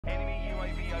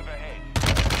UAV overhead.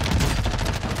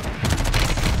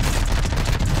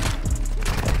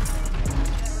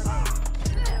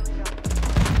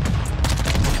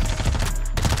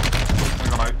 I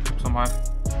got out somehow.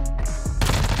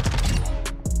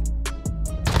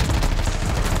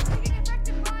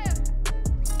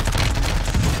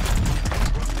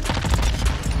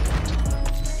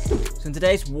 So in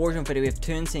today's Warzone video we have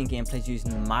two insane gameplays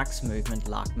using the max movement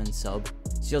Lockman sub.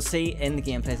 So you'll see in the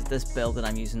gameplays that this build that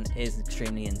I'm using is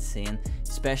extremely insane,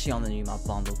 especially on the new map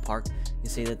Bondo Park.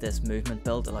 You'll see that this movement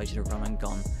build allows you to run and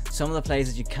gun. Some of the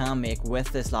plays that you can make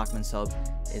with this Lockman sub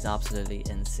is absolutely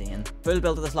insane. Full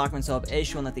build of this Lockman sub is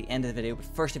shown at the end of the video, but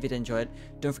first, if you did enjoy it,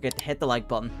 don't forget to hit the like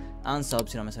button and sub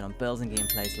so you don't miss out on builds and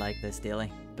gameplays like this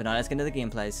daily. But now let's get into the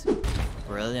gameplays.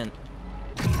 Brilliant.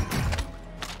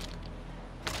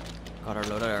 Got her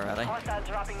loaded already. Hostiles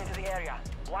dropping into the area.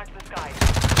 Watch the skies.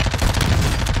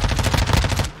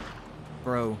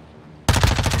 Bro.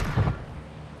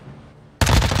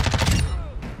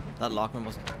 That Lockman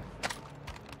was...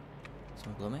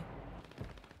 Someone blew me?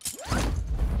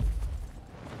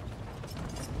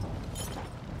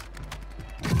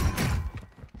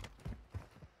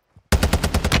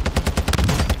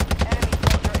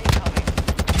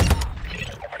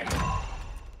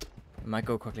 Might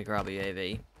go quickly grab a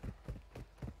UAV.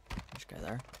 There's a guy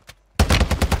there.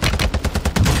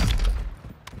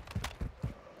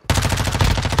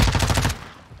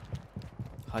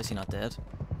 How is he not dead?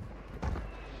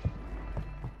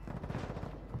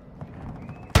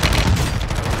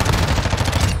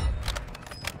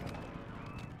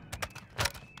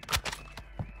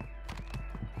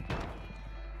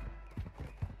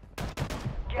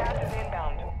 Gas is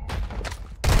inbound.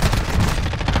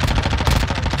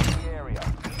 The area.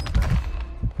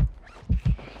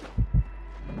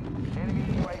 Enemy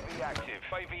UAV active.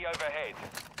 UAV overhead.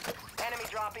 Enemy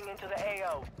dropping into the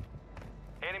AO.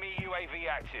 Enemy UAV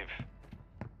active.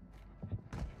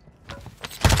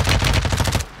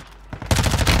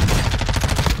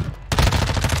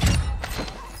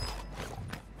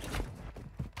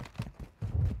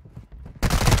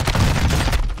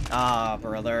 Ah,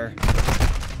 brother.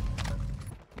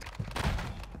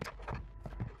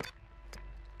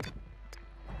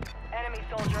 Enemy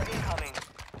soldier incoming.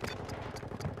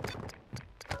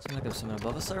 Seems like there's someone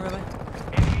above us there, maybe?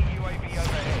 Enemy UAV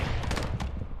overhead.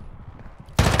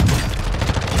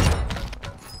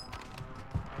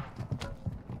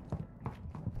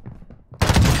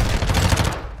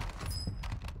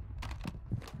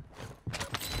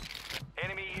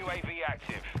 Enemy UAV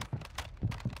active.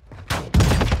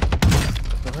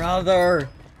 Brother!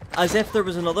 As if there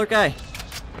was another guy.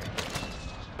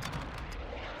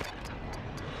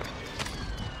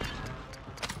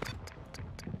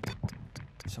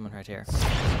 Someone right here.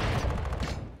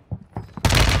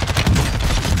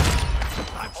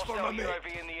 Hostile UAV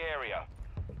in the area.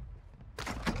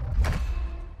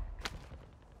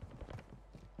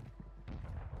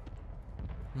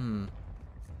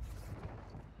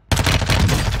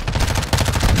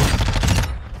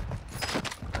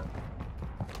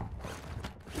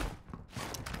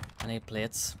 I need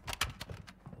plates.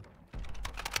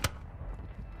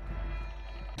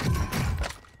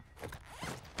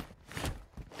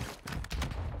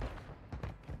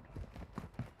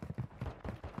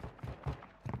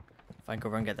 If I can go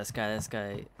over and get this guy is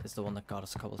the one that got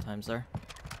us a couple times there.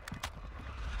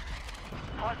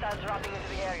 Hostiles dropping into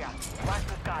the area. Watch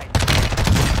the skies.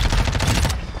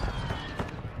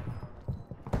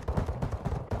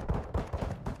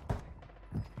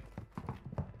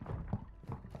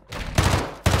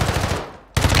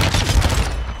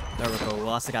 There we go.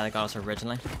 Well, that's the guy that got us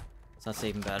originally, so that's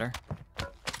even better.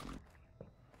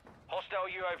 Hostile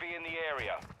UAV in the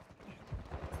area.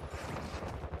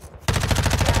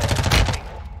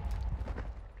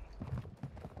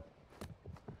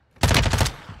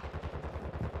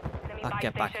 Ah,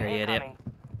 get back here, you idiot.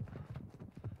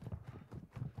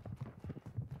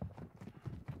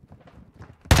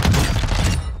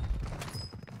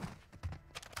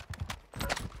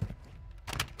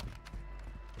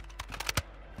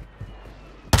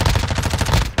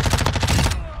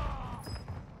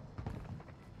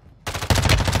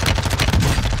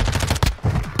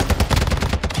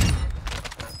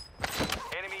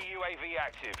 UAV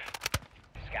active.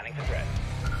 Scanning for threat.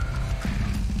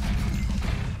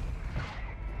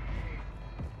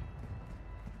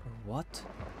 What?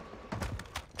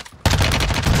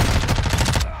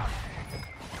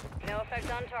 No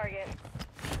effect on target.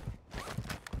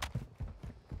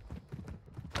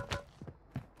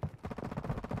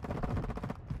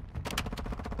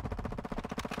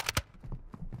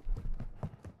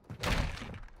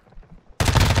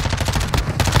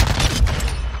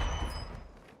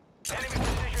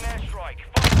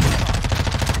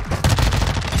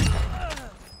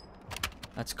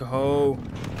 go.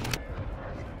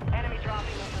 Enemy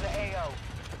dropping into the AO.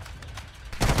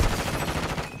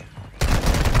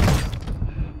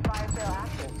 Fire sale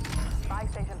active. Buy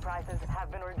station prices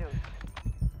have been reduced.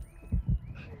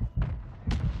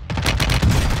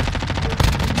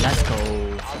 Let's go.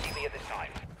 RTB at this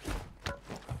time.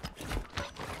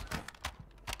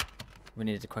 We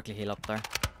needed to quickly heal up there.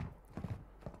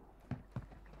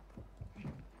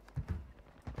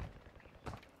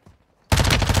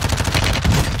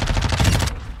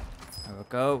 There we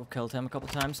go. We've killed him a couple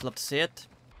times. Love to see it.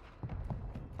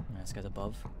 This guy's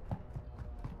above.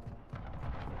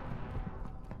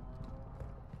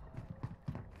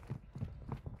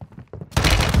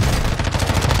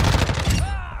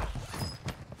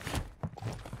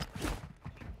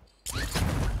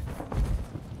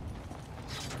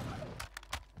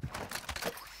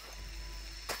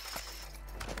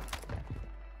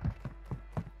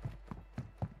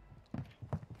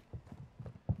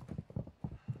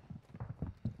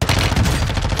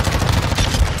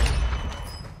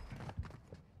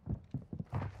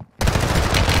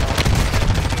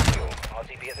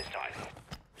 RTB at this time.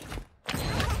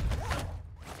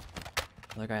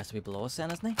 The other guy has to be below us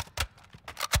then, isn't he?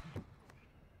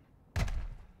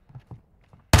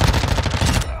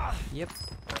 Yep.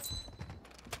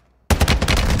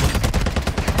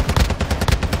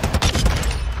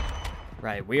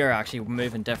 Right, we are actually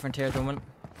moving different here at the moment.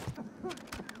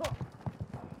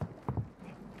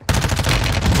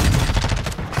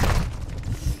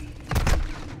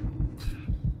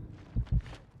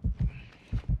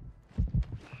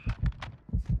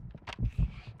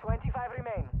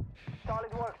 Remain.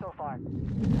 Solid work so far.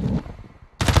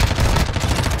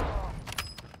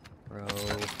 Bro.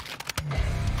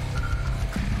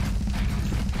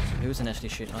 Who was initially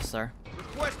shooting us there?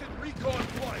 Requested recon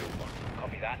flyover.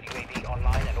 Copy that. UAV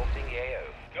online and orbiting the AO.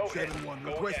 Go ahead. 7-1,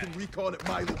 requesting recon at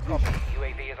my location. Copy.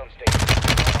 UAV is on station.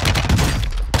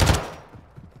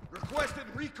 Requested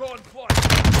recon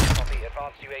flyover. Copy.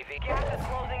 Advanced UAV. Gas is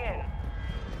closing in.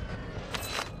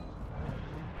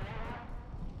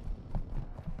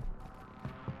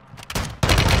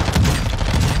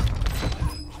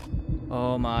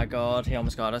 Oh my god, he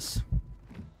almost got us.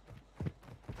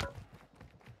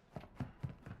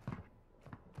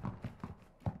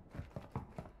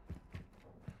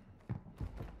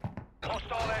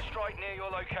 Hostile airstrike near your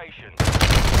location.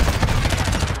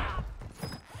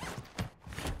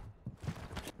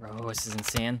 Bro, this is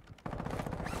insane.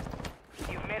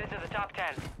 You've made it to the top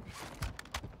 10.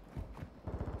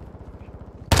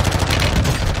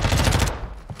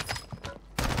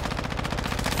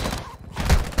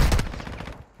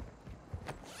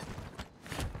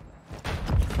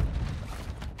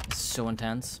 This is so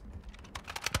intense.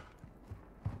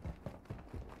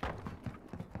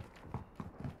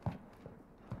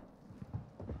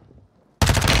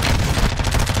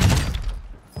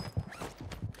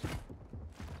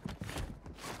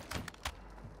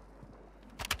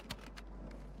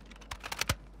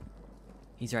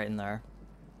 He's right in there.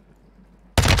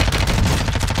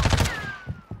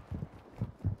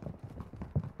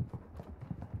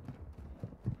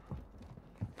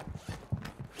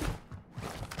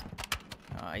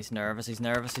 Oh, he's nervous, he's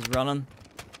running.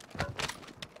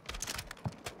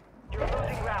 You're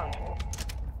losing ground.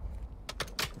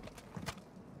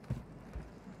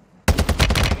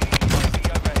 UAV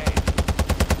overhead.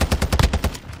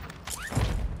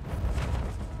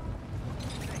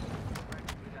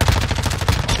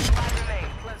 Five remain.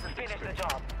 Let's finish the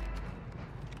job.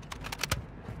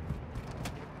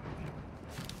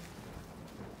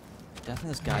 Definitely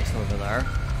this guy's still over there.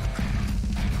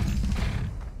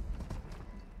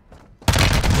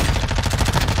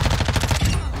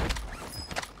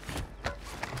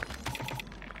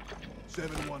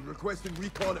 7-1, requesting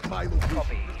recon at my location.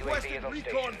 Copy. UAV Requesting is on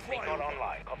recon station. Recon flyover.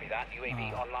 online. Copy that.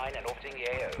 UAV online and orbiting the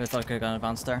AO. We thought I could have gone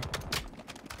advanced there.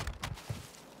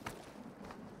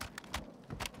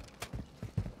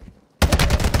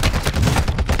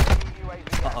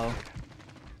 UAV. Uh-oh.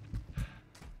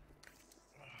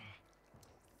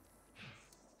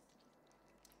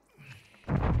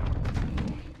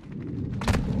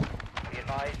 Be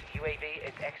advised, UAV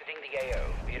is exiting the AO.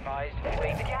 Be advised,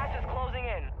 UAV. The gas is closing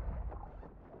in.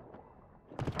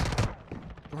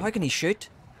 Bro, how can he shoot?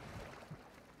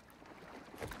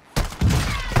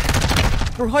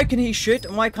 Bro, how can he shoot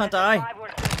and why can't I?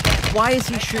 Why is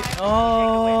he shooting?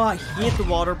 Oh, I hate the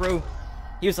water, bro.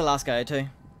 He was the last guy too.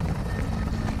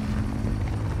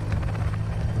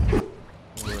 Oh,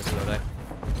 there's a loadout.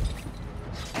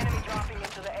 Enemy dropping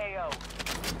into the AO.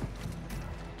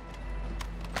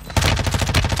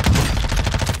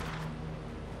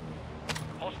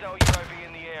 Hostile UAV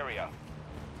in the area.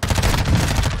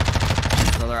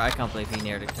 I can't believe he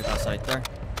nearly took us out there.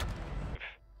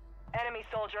 Enemy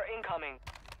soldier incoming.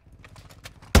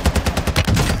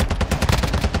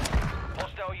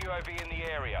 Hostile UAV in the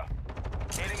area.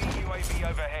 Enemy UAV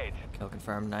overhead. Kill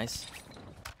confirmed, nice.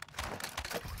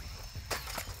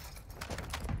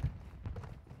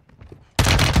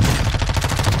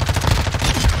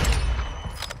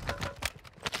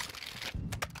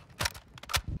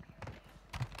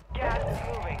 Gas is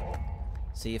moving.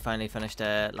 So you finally finished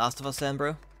Last of Us then,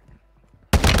 bro?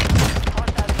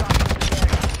 Hostile dropping into the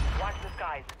area. Watch the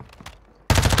skies.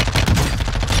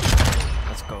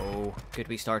 Let's go. Good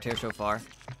wee start here so far.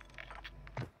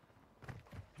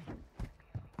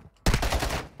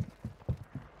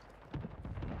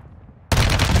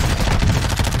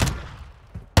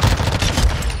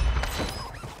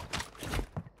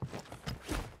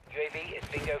 UAV is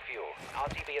bingo fuel.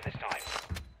 RTV at this time.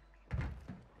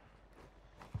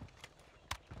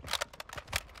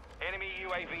 Enemy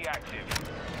UAV active.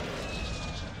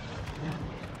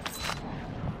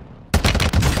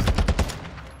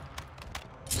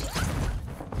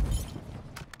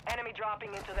 Enemy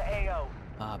dropping into the AO.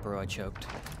 Ah, bro, I choked.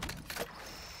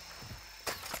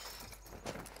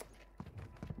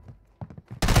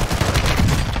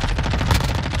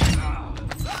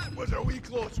 That was a wee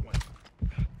close one.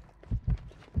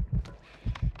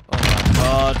 Oh my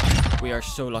god. We are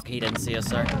so lucky he didn't see us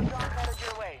there. Drop headed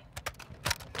your way.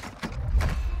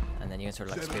 And then you can sort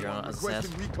of like speed Gentlemen, run it, as it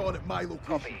says. requesting recon at my location.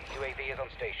 Copy. UAV is on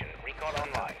station. Recon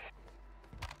online.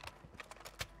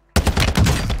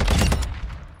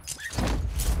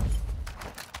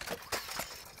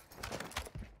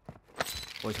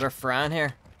 Boys, we're Fran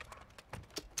here.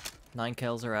 9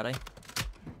 kills already.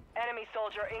 Enemy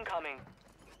soldier incoming.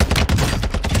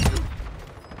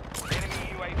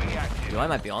 Enemy UAV active. Yo, I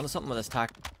might be onto something with this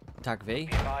TAC V. Be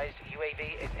advised,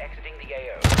 UAV is exiting the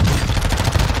AO.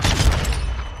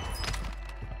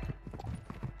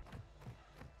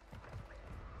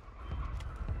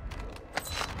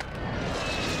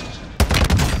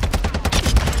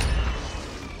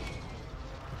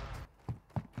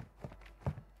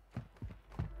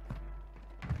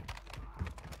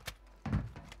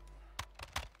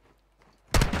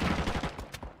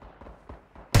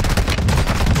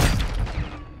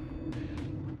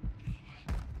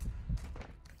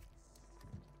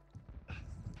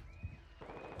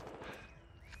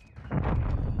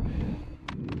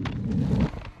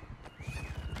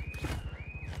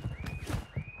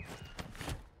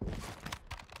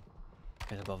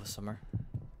 Get above us somewhere.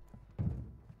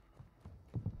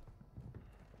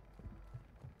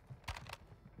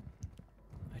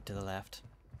 Right to the left.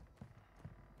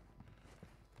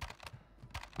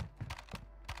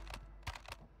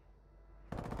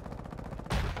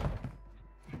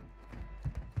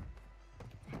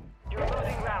 You're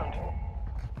losing round.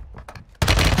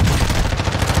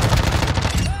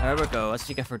 There we go. That's what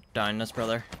you get for downing us,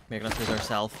 brother. Making us lose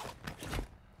ourselves.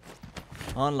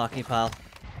 Unlucky, pal.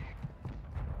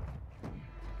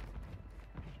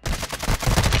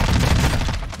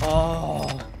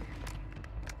 Oh,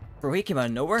 bro, he came out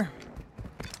of nowhere.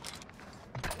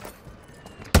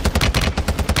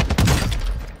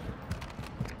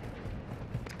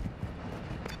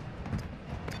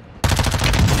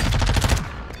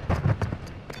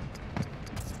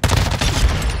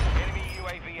 Enemy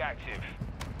UAV active.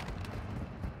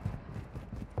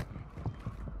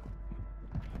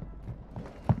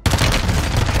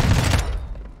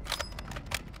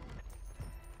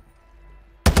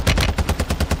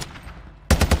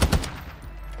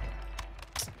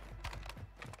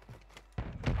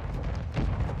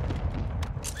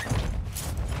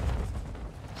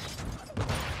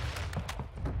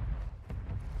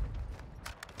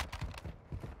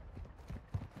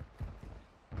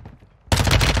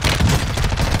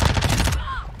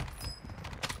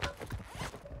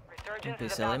 Resurgence be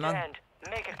is silly, about man. to end.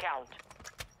 Make it count.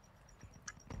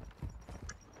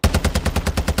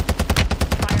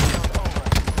 Fire zone over.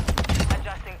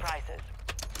 Adjusting prices.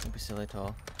 Don't be silly at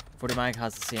all. 40 mag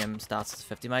has the same stats as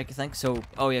 50 mag, I think. So,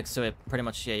 oh yeah, so it pretty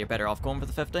much, yeah, you're better off going for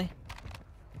the 50.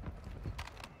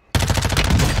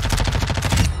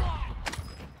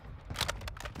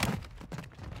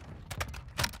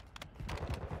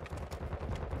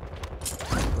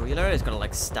 Bro, you literally just gotta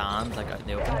like stand like out in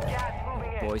the open. Got gas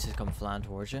moving in. Boys just come flying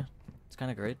towards you. It's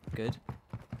kind of great. Good.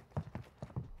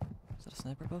 Is that a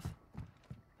sniper buff?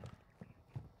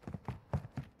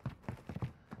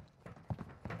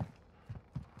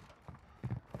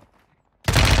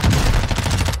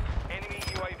 Enemy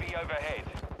UAV overhead.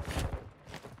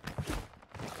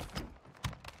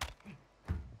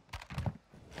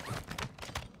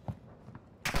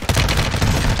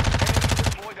 Enemy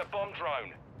deployed a bomb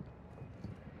drone.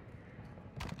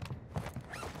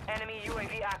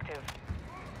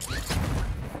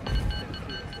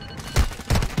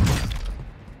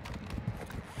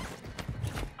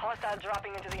 Hostile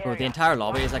dropping into the area. Bro, the entire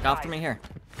lobby is like after me here.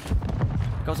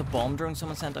 That was a bomb drone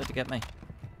someone sent out to get me.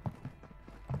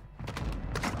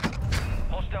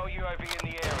 Hostile UAV in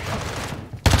the area.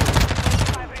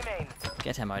 5 remain.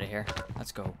 Get him out of here.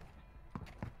 Let's go.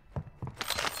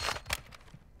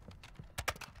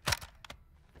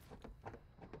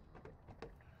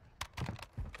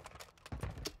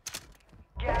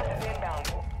 Gas is inbound.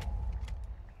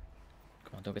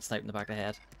 Come on, don't get sniped in the back of the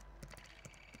head.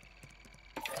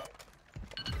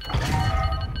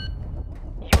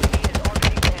 UAV is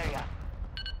orbiting the area.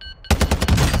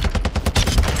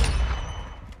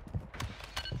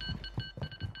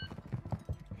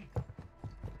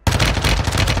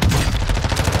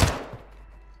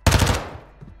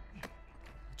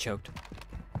 Choked.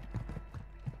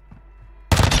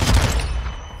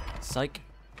 Psych.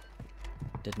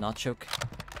 Did not choke.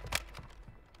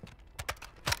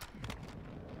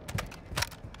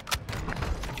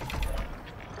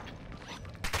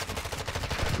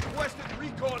 Requested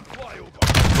recon flyover.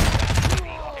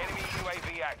 Enemy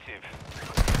UAV active.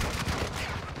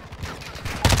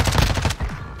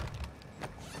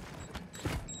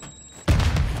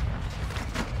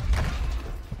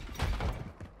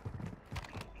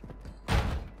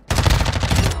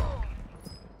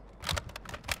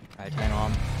 Right, hang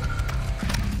on.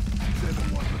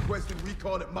 7-1 requesting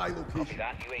recon at my location.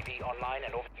 That UAV online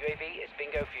and off. UAV is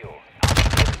bingo fuel.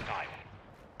 This time.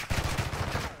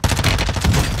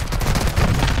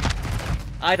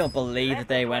 I don't believe that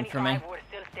they went for me. We're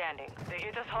still standing. They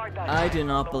hit us hard that I time, do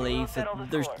not but we will believe that settle the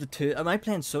there's score. the two. Am I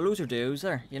playing solos or duos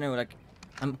there? You know, like,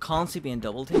 I'm constantly being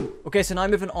double teamed. Okay, so now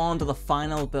moving on to the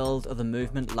final build of the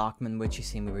Movement Lockman, which you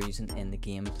seen we were using in the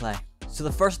gameplay. So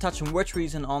the first touch on which we're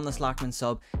using on this Lockman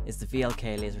sub is the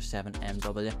VLK Laser 7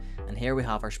 MW, and here we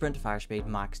have our sprint to fire speed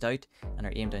maxed out, and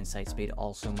our aim down sight speed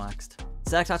also maxed. The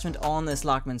second attachment on this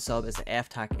Lockman sub is the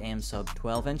FTAC aim sub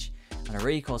 12-inch, and our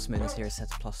recoil smoothness here is set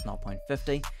to plus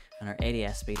 0.50, and our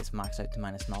ADS speed is maxed out to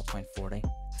minus 0.40.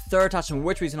 Third attachment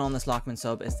which we're using on this Lockman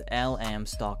sub is the LM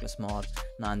stockless mod.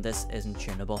 Now this isn't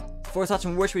tunable. Fourth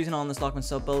attachment which we're using on this Lockman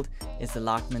sub build is the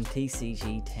Lockman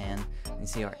TCG10. You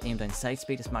see our aim down sight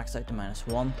speed is maxed out to minus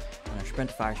 1, and our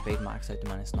sprint to fire speed maxed out to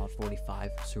minus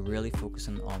 0.45, so really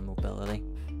focusing on mobility.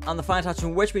 And the final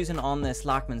attachment which we're using on this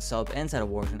Lockman sub inside of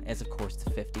Warzone is of course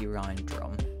the 50 round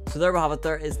drum. So there we have it,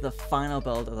 there is the final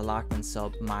build of the Lockman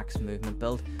sub max movement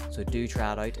build, so do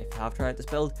try it out. If you have tried out this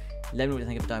build, let me know what you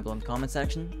think of it down below in the comment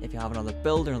section. If you have another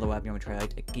build or another weapon you want to try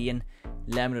out again,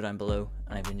 let me know down below,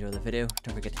 and if you enjoyed the video,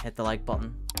 don't forget to hit the like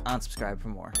button and subscribe for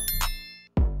more.